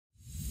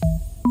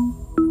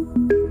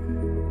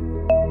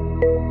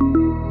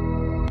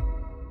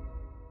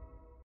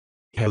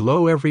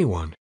Hello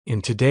everyone,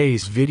 in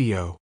today's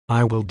video,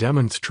 I will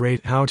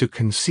demonstrate how to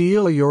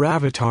conceal your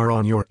avatar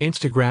on your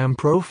Instagram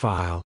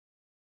profile.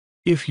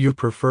 If you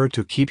prefer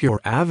to keep your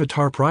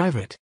avatar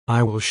private,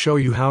 I will show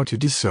you how to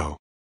do so.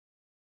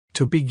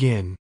 To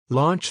begin,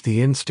 launch the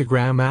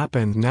Instagram app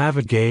and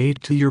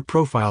navigate to your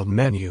profile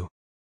menu.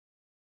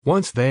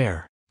 Once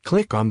there,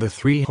 click on the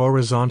three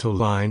horizontal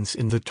lines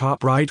in the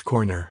top right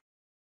corner.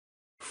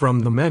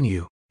 From the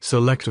menu,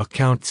 select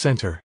Account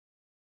Center.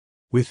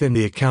 Within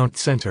the Account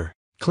Center,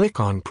 click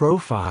on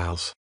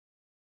Profiles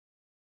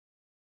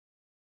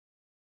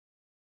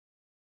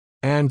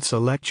and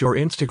select your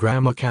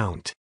Instagram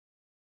account.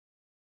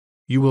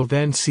 You will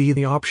then see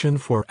the option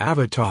for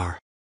Avatar.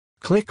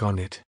 Click on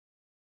it.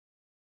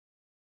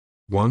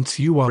 Once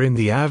you are in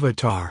the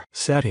Avatar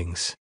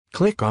settings,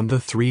 click on the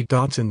three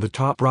dots in the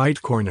top right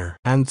corner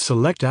and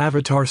select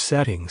Avatar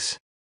Settings.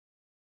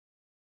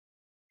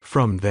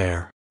 From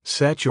there,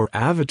 set your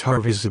avatar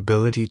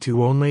visibility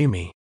to only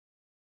me.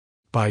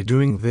 By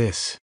doing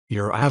this,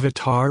 your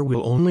avatar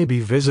will only be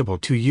visible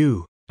to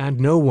you, and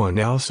no one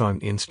else on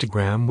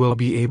Instagram will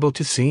be able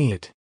to see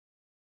it.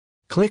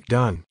 Click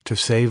Done to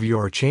save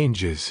your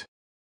changes.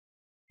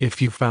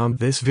 If you found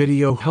this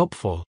video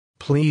helpful,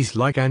 please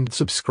like and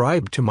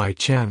subscribe to my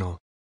channel.